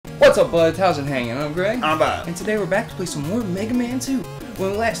What's up, buds? How's it hanging? I'm Greg. I'm Bob. And today we're back to play some more Mega Man 2.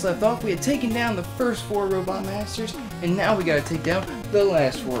 When we last left off, we had taken down the first 4 Robot Masters, and now we gotta take down the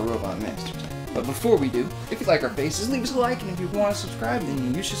last 4 Robot Masters. But before we do, if you like our faces, leave us a like, and if you want to subscribe,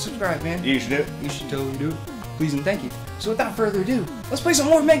 then you should subscribe, man. You should do it. You should totally do it. Please and thank you. So without further ado, let's play some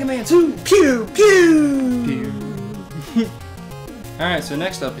more Mega Man 2! Pew! Pew! Pew! Alright, so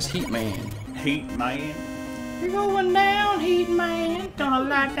next up is Heat Man. Heat Man. You're going down, Heat Man. Gonna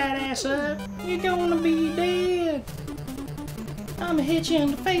light that ass up. You're gonna be dead. I'ma hit you in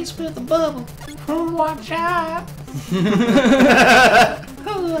the face with a bubble. Oh, watch out.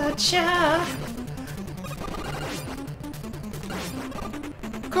 Oh, watch out.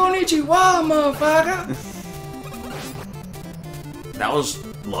 Konnichiwa, motherfucker. That was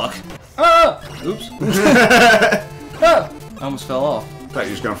luck. Ah! Oops. Ah! I almost fell off. Thought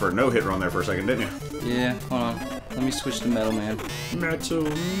you was going for a no-hit run there for a second, didn't you? Yeah, hold on. Let me switch to Metal Man. Metal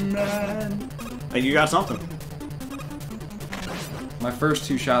Man. Hey, you got something. My first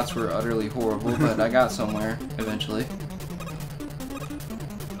 2 shots were utterly horrible, but I got somewhere eventually.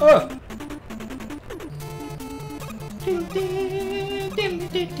 Oh!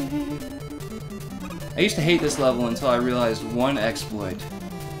 I used to hate this level until I realized one exploit.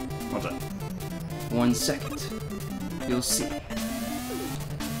 What's that? 1 second. You'll see.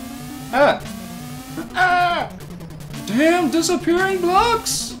 Ah! Ah! Damn disappearing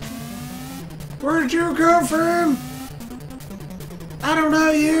blocks! Where did you come from? I don't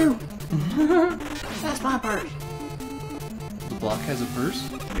know you. That's my purse. The block has a purse?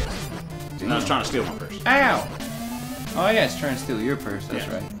 Yes. Damn. I was trying to steal my purse. Ow! Oh yeah, it's trying to steal your purse, that's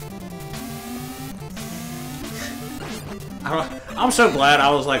Yeah. right. I'm so glad I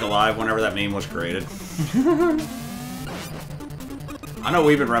was like alive whenever that meme was created. I know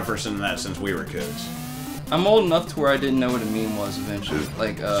we've been referencing that since we were kids. I'm old enough to where I didn't know what a meme was eventually,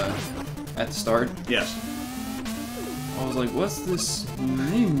 like, at the start. Yes. I was like, what's this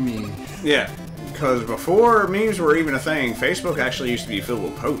meme? Yeah, because before memes were even a thing, Facebook actually used to be filled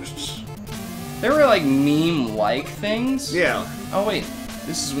with posts. They were like meme-like things? Yeah. Oh wait,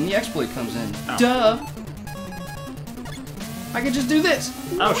 this is when the exploit comes in. Oh. Duh! I could just do this!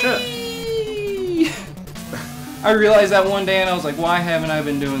 Oh shit. Whee! I realized that one day and I was like, why haven't I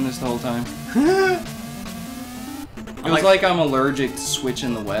been doing this the whole time? It was like I'm allergic to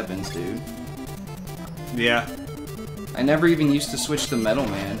switching the weapons, dude. Yeah. I never even used to switch to Metal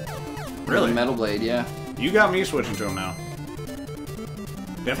Man. Really? The Metal Blade, yeah. You got me switching to him now.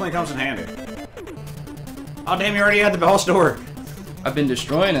 Definitely comes in handy. Oh damn, you already had the ball store. I've been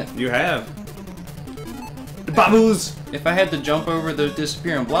destroying it. You have. The baboos! If I had to jump over those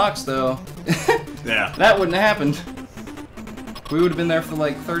disappearing blocks, though, Yeah. that wouldn't have happened. We would have been there for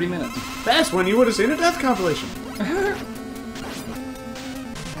like 30 minutes. That's when you would have seen a death compilation. I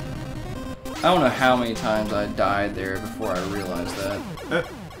don't know how many times I died there before I realized that.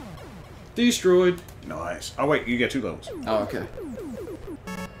 Destroyed. Nice. Oh wait, you get 2 levels. Oh, okay.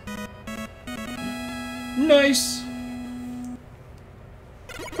 Nice.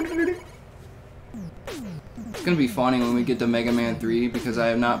 It's gonna be funny when we get to Mega Man 3 because I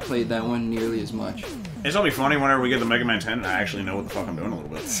have not played that one nearly as much. It's gonna be funny whenever we get to Mega Man 10 and I actually know what the fuck I'm doing a little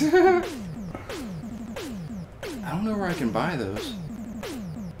bit. I don't know where I can buy those.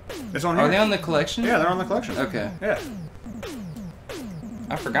 It's on here. Are they on the collection? Yeah, they're on the collection. Okay. Yeah.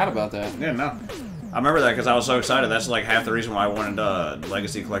 I forgot about that. Yeah, no. I remember that because I was so excited. That's like half the reason why I wanted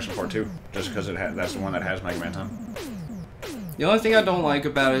Legacy Collection Part 2. Just because that's the one that has Mega Man 10. The only thing I don't like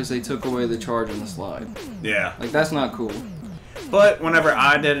about it is they took away the charge on the slide. Yeah. Like, that's not cool. But whenever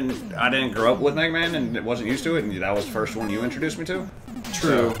I didn't grow up with Mega Man and wasn't used to it, and that was the first one you introduced me to.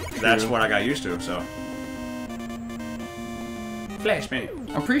 True. So that's what I got used to, so. Flashbang.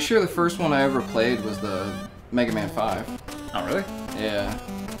 I'm pretty sure the first one I ever played was the Mega Man 5. Oh, really? Yeah.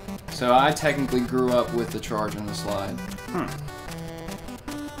 So I technically grew up with the charge on the slide. Hmm.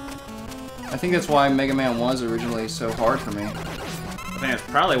 I think that's why Mega Man was originally so hard for me. I think that's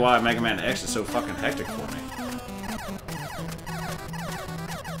probably why Mega Man X is so fucking hectic for me.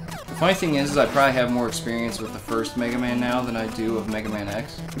 The funny thing is I probably have more experience with the first Mega Man now than I do of Mega Man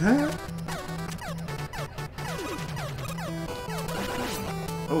X.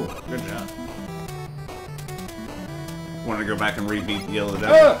 Oh, good job. Want to go back and rebeat Yellow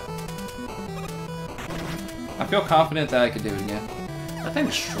Devil? Ah! I feel confident that I could do it again. That thing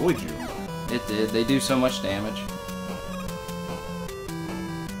destroyed you. It did. They do so much damage.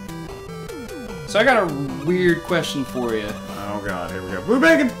 So I got a weird question for you. Oh god, here we go. Blue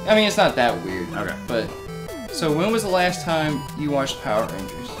bacon! I mean, it's not that weird. Okay. But, so when was the last time you watched Power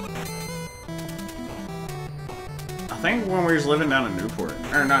Rangers? I think when we was living down in Newport.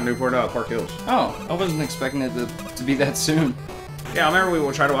 Or not Newport, Park Hills. Oh, I wasn't expecting it to be that soon. Yeah, I remember we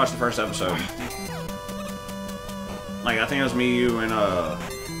would try to watch the first episode. Like, I think it was me, you, and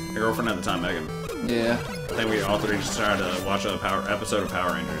your girlfriend at the time, Megan. Yeah. I think we all three just tried to watch an episode of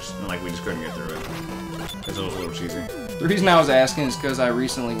Power Rangers, and like we just couldn't get through it. Because it was a little cheesy. The reason I was asking is because I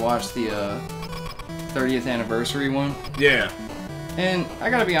recently watched the 30th anniversary one. Yeah. And I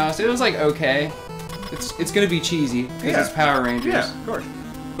gotta be honest, it was like okay. It's gonna be cheesy because it's Power Rangers. Yeah, of course.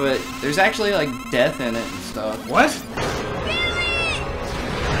 But there's actually like death in it and stuff. What?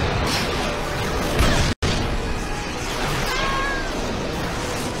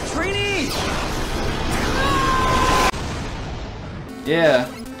 Trini! Yeah.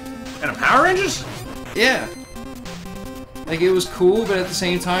 And a Power Rangers? Yeah. Like it was cool, but at the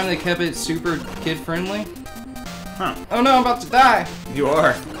same time they kept it super kid friendly. Huh. Oh no, I'm about to die. You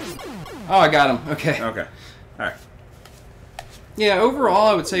are. Oh, I got him. Okay. Okay. Alright. Yeah, overall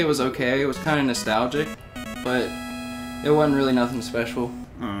I would say it was okay. It was kind of nostalgic, but it wasn't really nothing special.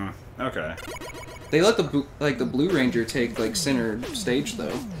 Okay. They let the Blue Ranger take like center stage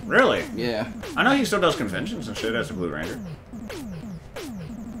though. Really? Yeah. I know he still does conventions and shit as a Blue Ranger.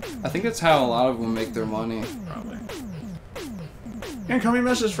 I think that's how a lot of them make their money. Probably. Incoming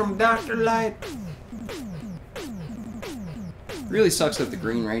message from Dr. Light. Really sucks that the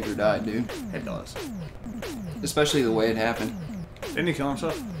Green Ranger died, dude. It does. Especially the way it happened. Didn't he kill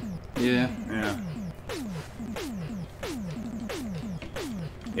himself? Yeah. Yeah.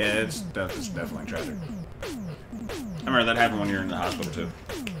 Yeah, it's definitely tragic. I remember that happened when you were in the hospital too.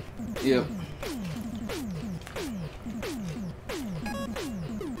 Yep.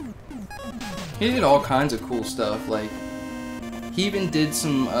 He did all kinds of cool stuff. Like, he even did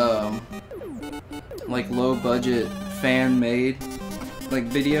some like low budget fan made like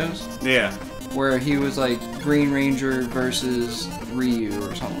videos. Yeah. Where he was like Green Ranger versus Ryu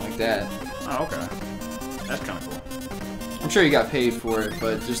or something like that. Oh, okay. That's kind of cool. I'm sure he got paid for it,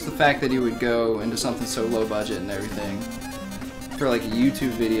 but just the fact that he would go into something so low budget and everything for like a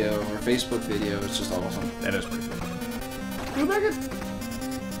YouTube video or a Facebook video, it's just awesome. That is pretty cool.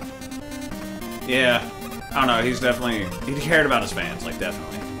 Yeah. I don't know, he cared about his fans, like,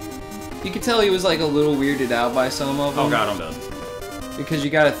 definitely. You could tell he was like a little weirded out by some of them. Oh god, I'm done. Because you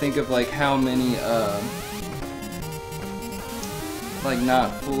gotta think of like how many like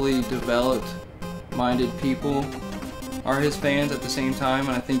not fully developed minded people are his fans at the same time,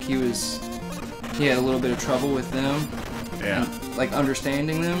 and I think he had a little bit of trouble with them. Yeah. And, like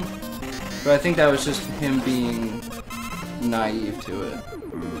understanding them. But I think that was just him being naive to it.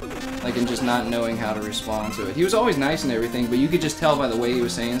 Like, and just not knowing how to respond to it. He was always nice and everything, but you could just tell by the way he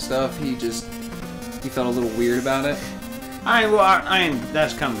was saying stuff, he felt a little weird about it.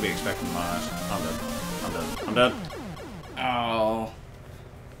 That's kind of to be expected in my eyes. I'm done. Oh.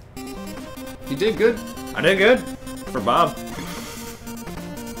 You did good. I did good. For Bob.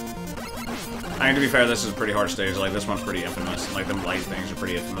 I mean, to be fair, this is a pretty hard stage. Like, this one's pretty infamous. Like, them light things are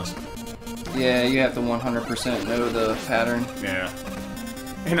pretty infamous. Yeah, you have to 100% know the pattern. Yeah.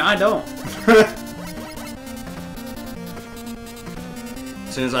 And I don't.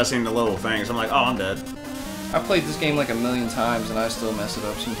 As soon as I seen the little things, I'm like, oh, I'm dead. I've played this game like a million times, and I still mess it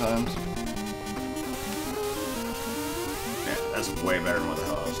up sometimes. Yeah, that's way better than what the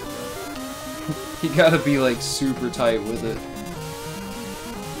hell I was doing. You gotta be like super tight with it.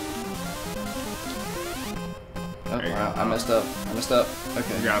 Oh, wow, I messed up.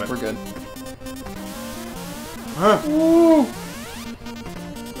 Okay, You got it. We're good. Huh. Woo!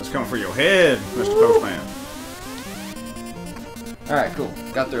 Let's come for your head, Mr. Postman. Alright, cool.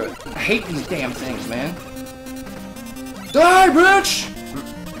 Got through it. I hate these damn things, man. Die, bitch!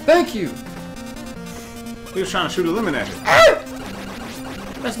 Thank you. He was trying to shoot a lemon at you.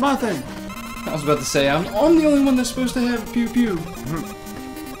 That's my thing. I was about to say, I'm the only one that's supposed to have pew pew.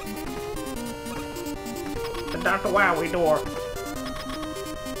 The Dr. Wowie door.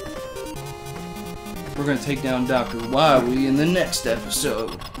 We're gonna take down Dr. Wily in the next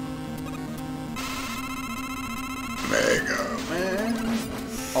episode. Mega Man.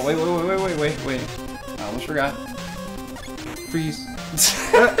 Oh, wait. I almost forgot. Freeze.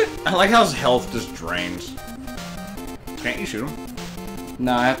 I like how his health just drains. Can't you shoot him?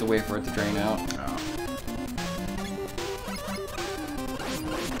 Nah, I have to wait for it to drain out. Oh.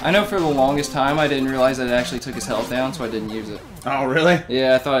 I know for the longest time I didn't realize that it actually took his health down, so I didn't use it. Oh, really?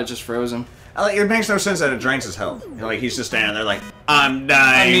 Yeah, I thought it just froze him. It makes no sense that it drains his health. Like, he's just standing there like, I'm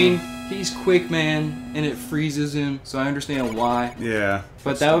dying. I mean, he's quick, man, and it freezes him, so I understand why. Yeah.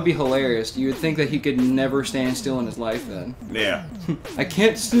 But that would be hilarious. You would think that he could never stand still in his life then. Yeah. I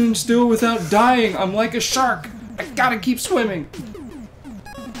can't stand still without dying. I'm like a shark. I gotta keep swimming.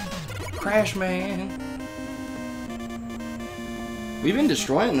 Crash Man. We've been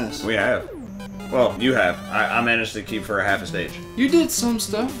destroying this. We have. Well, you have. I managed to keep for a half a stage. You did some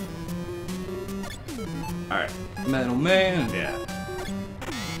stuff. Alright. Metal Man. Yeah.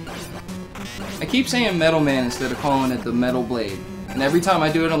 I keep saying Metal Man instead of calling it the Metal Blade. And every time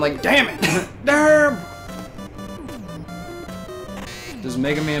I do it, I'm like, damn it! Damn! Does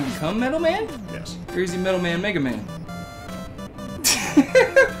Mega Man become Metal Man? Yes. Or is he Metal Man Mega Man?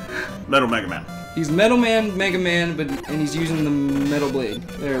 Metal Mega Man. He's Metal Man Mega Man, and he's using the Metal Blade.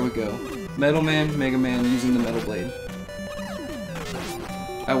 There we go. Metal Man Mega Man using the Metal Blade.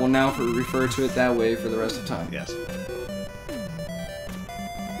 I will now refer to it that way for the rest of time. Yes.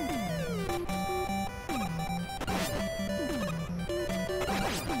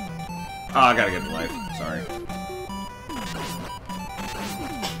 Oh, I gotta get to life. Sorry.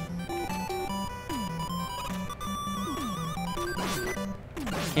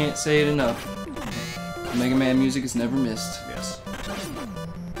 Can't say it enough. Mega Man music is never missed. Yes.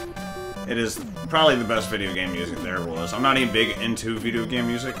 It is probably the best video game music there was. I'm not even big into video game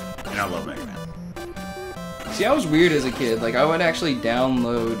music, and I love Mega Man. See, I was weird as a kid. Like, I would actually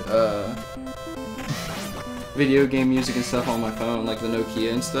download video game music and stuff on my phone, like the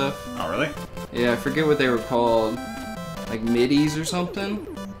Nokia and stuff. Oh, really? Yeah, I forget what they were called. Like MIDIs or something?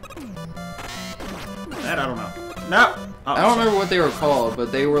 That I don't know. No! Oh, I don't remember what they were called,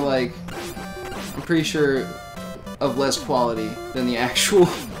 but they were like, I'm pretty sure of less quality than the actual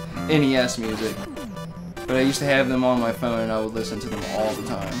NES music. But I used to have them on my phone and I would listen to them all the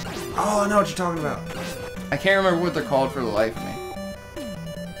time. Oh, I know what you're talking about. I can't remember what they're called for the life of me.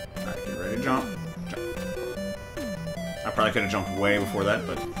 Alright, get ready to jump. Jump. I probably could have jumped way before that,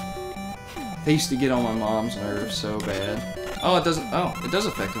 but... They used to get on my mom's nerves so bad. Oh, it doesn't. Oh, it does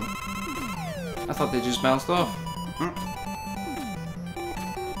affect them. I thought they just bounced off.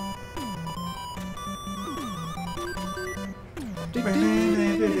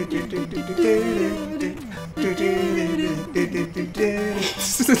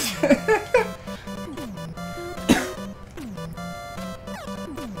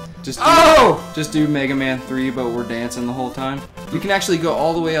 Just do Mega Man 3, but we're dancing the whole time. You can actually go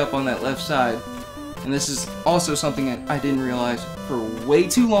all the way up on that left side. And this is also something that I didn't realize for way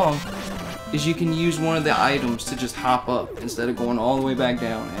too long, is you can use one of the items to just hop up instead of going all the way back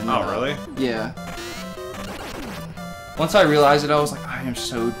down. And, oh, really? Yeah. Once I realized it, I was like, I am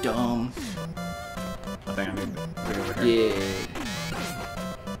so dumb. I think I need to get over here. Yeah.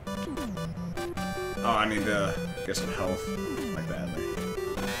 Oh, I need to get some health. Like that.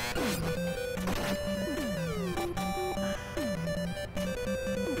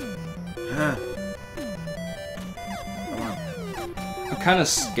 Huh. Come on. I'm kind of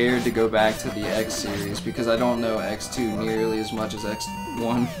scared to go back to the X series because I don't know X2 nearly as much as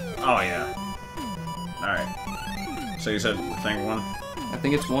X1. Oh, yeah. Alright. So you said thing 1? I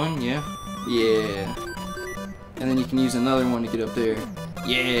think it's 1, yeah. Yeah. And then you can use another one to get up there.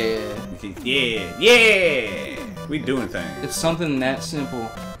 Yeah. Yeah. Yeah! We doing things. It's something that simple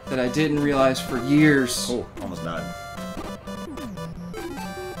that I didn't realize for years. Oh, almost died.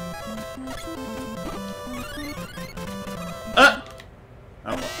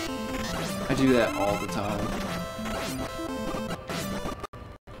 Oh, well. I do that all the time.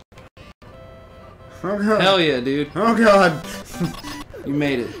 Oh, God. Hell yeah, dude. Oh, God. You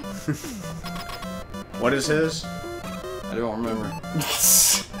made it. What is his? I don't remember.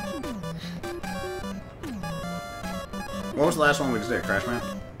 What was the last one we just did? Crash Man?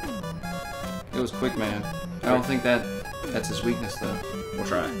 It was Quick Man. I don't think that's his weakness, though. We'll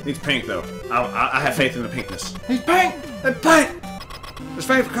try. He's pink, though. I have faith in the pinkness. He's pink! It's pink! His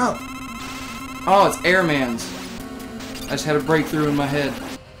favorite color. Oh, it's Airman's. I just had a breakthrough in my head.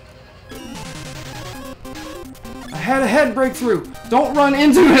 I had a head breakthrough! Don't run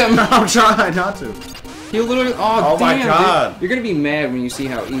into him! I'm trying not to. He'll literally. Oh, my damn, God. Dude. You're gonna be mad when you see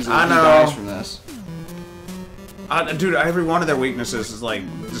how easily I he know. dies from this. Dude, every one of their weaknesses is like,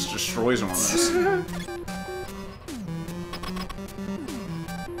 just destroys them on this.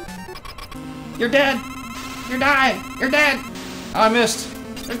 You're dead! You're dying! You're dead! Oh, I missed!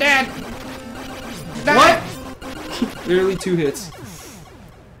 You're dead! You're dead! What? Literally 2 hits.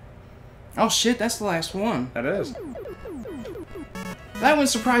 Oh shit, that's the last one. That is. That went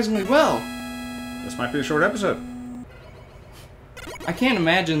surprisingly well. This might be a short episode. I can't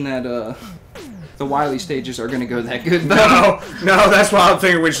imagine that, the Wily stages are gonna go that good, though. No, that's why I'm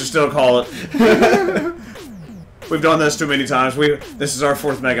thinking we should still call it. We've done this too many times. This is our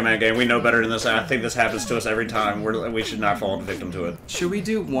 4th Mega Man game. We know better than this. I think this happens to us every time. We should not fall victim to it. Should we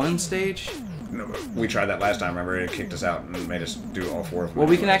do 1 stage? No, we tried that last time. Remember, it kicked us out and made us do all 4 of them. Well,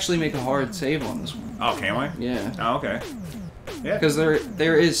 we can actually make a hard save on this one. Oh, can we? Yeah. Oh, okay. Yeah. Because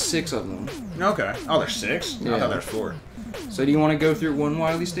there is 6 of them. Okay. Oh, there's 6? Yeah. I thought there's 4. So do you want to go through one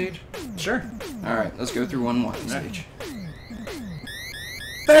Wily stage? Sure. Alright, let's go through one Wily Yeah. stage.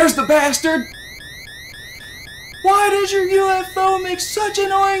 There's the bastard! Why does your UFO make such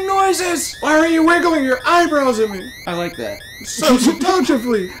annoying noises? Why are you wiggling your eyebrows at me? I like that. So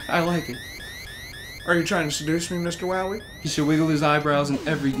seductively. I like it. Are you trying to seduce me, Mr. Wowie? He should wiggle his eyebrows in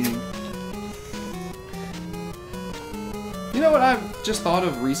every game. You know what I've just thought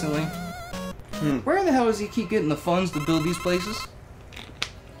of recently? Where the hell does he keep getting the funds to build these places?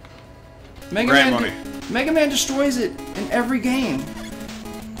 Grant money. Mega Man destroys it in every game.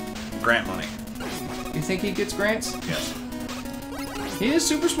 Grant money. You think he gets grants? Yes. He is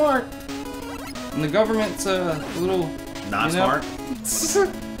super smart. And the government's a little... Not you know,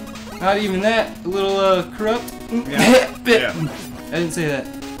 smart? Not even that. A little corrupt. Yeah. Yeah. I didn't say that.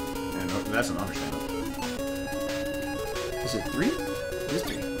 Yeah, no, that's an understandable. Is it 3? It is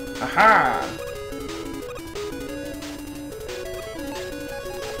 3. Aha!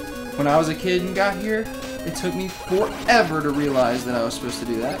 When I was a kid and got here, it took me forever to realize that I was supposed to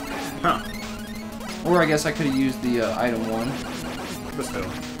do that. Huh. Or I guess I could have used the item 1. But still.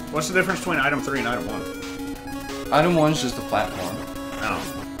 What's the difference between item 3 and item 1? Item 1's just a platform.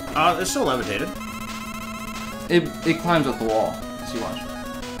 Oh. It's still levitated. It climbs up the wall. See, watch.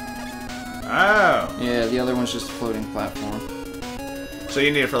 Oh. Yeah, the other one's just a floating platform. So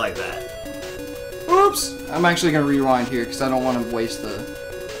you need it for like that. Oops! I'm actually gonna rewind here because I don't want to waste the...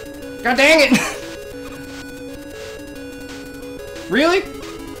 God dang it! Really?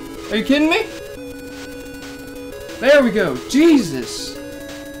 Are you kidding me? There we go. Jesus!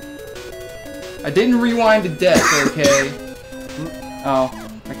 I didn't rewind to death, okay? Oh,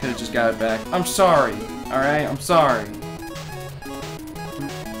 I could have just got it back. I'm sorry. Alright? I'm sorry.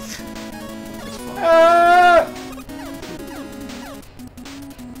 Ah!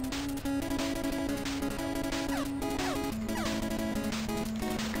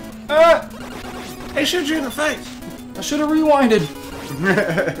 Ah! They shoot you in the face. I should have rewinded.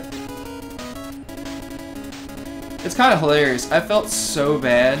 It's kind of hilarious. I felt so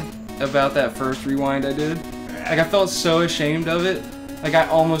bad about that first rewind I did. Like, I felt so ashamed of it. Like, I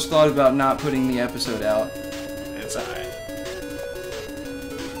almost thought about not putting the episode out. It's alright.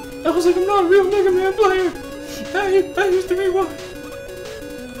 I was like, I'm not a real Mega Man player. I used to rewind.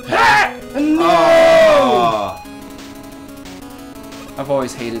 Ah! No! Oh. I've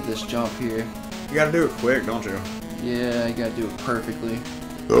always hated this jump here. You gotta do it quick, don't you? Yeah, you gotta do it perfectly.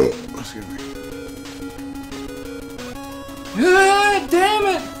 Oh. Excuse me. Ah, damn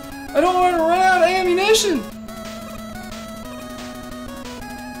it! I don't want to run out of ammunition!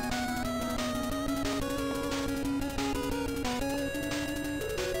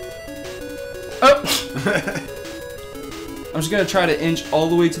 Oh! I'm just gonna try to inch all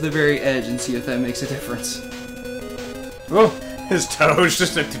the way to the very edge and see if that makes a difference. Oh! His toes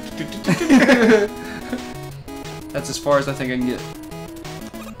just a... That's as far as I think I can get.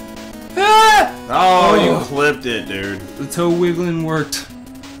 Ah! Oh, Oh. you clipped it, dude. The toe wiggling worked.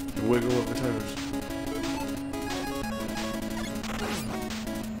 The wiggle of the toes.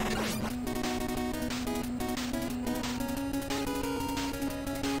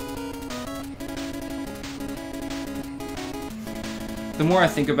 The more I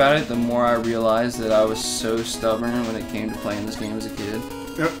think about it, the more I realize that I was so stubborn when it came to playing this game as a kid.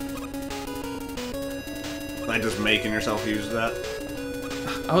 Yep. Like just making yourself use that.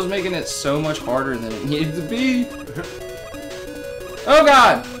 I was making it so much harder than it needed to be. Oh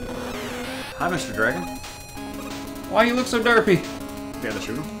god! Hi, Mr. Dragon. Why you look so derpy? You had to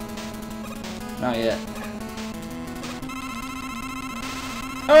shoot him? Not yet.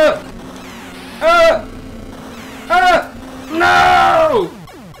 No!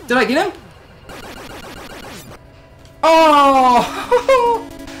 Did I get him? Oh!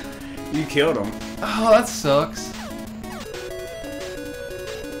 You killed him. Oh, that sucks.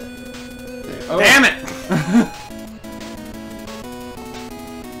 There. Oh. Damn it!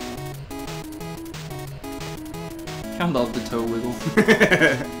 I love the toe wiggle.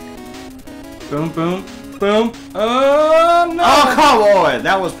 Boom, boom, boom. Oh, no! Oh, come on!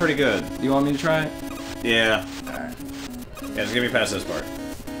 That was pretty good. You want me to try it? Yeah. Alright. Yeah, just get me past this part.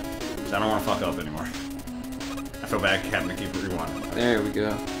 'Cause I don't want to fuck up anymore. I feel bad having to keep rewinding. There we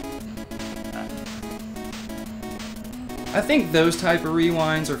go. I think those type of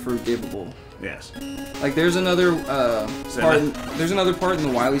rewinds are forgivable. Yes. Like there's another Seven. there's another part in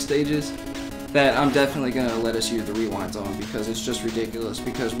the Wily stages that I'm definitely gonna let us use the rewinds on because it's just ridiculous.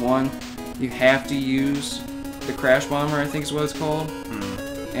 Because one, you have to use the Crash Bomber, I think is what it's called.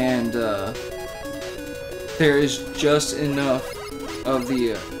 And there is just enough of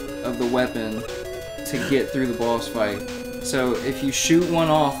the weapon to get through the boss fight. So if you shoot one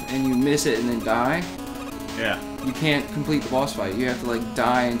off and you miss it and then die, yeah, you can't complete the boss fight. You have to like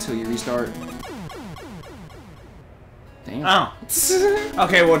die until you restart. Damn. Oh.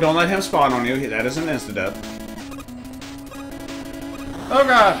 Okay, well, don't let him spawn on you. That is an insta-death. Oh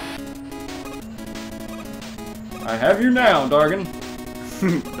god! I have you now, Dargan.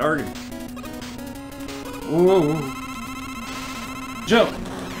 Dargan. Whoa. Jump!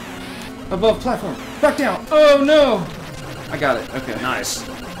 Above platform. Back down! Oh no! I got it. Okay. Nice.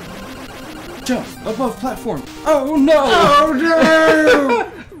 Jump! Above platform. Oh no! Oh no!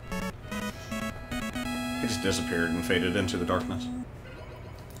 He just disappeared and faded into the darkness.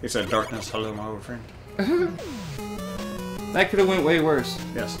 He said, "Darkness, hello, my old friend." That could have went way worse.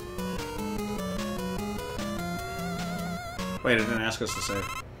 Yes. Wait, it didn't ask us to save.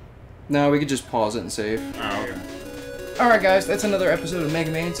 No, we could just pause it and save. Oh, okay. Alright guys, that's another episode of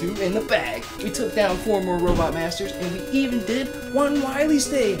Mega Man 2 in the bag. We took down 4 more Robot Masters, and we even did one Wily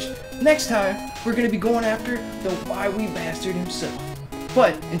stage. Next time, we're going to be going after the Wily Bastard himself.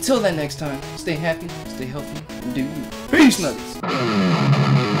 But, until then next time, stay happy, stay healthy, and do you. Peace, nuggets!